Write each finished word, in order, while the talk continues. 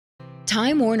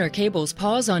Time Warner Cable's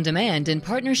Paws on Demand, in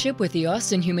partnership with the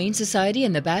Austin Humane Society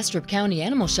and the Bastrop County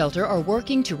Animal Shelter, are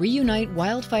working to reunite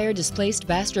wildfire-displaced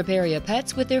Bastrop area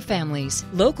pets with their families.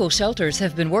 Local shelters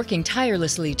have been working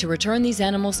tirelessly to return these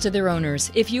animals to their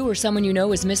owners. If you or someone you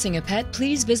know is missing a pet,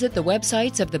 please visit the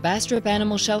websites of the Bastrop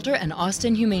Animal Shelter and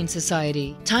Austin Humane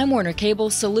Society. Time Warner Cable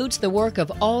salutes the work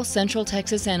of all Central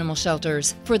Texas animal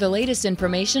shelters. For the latest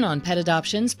information on pet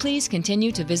adoptions, please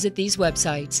continue to visit these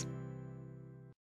websites.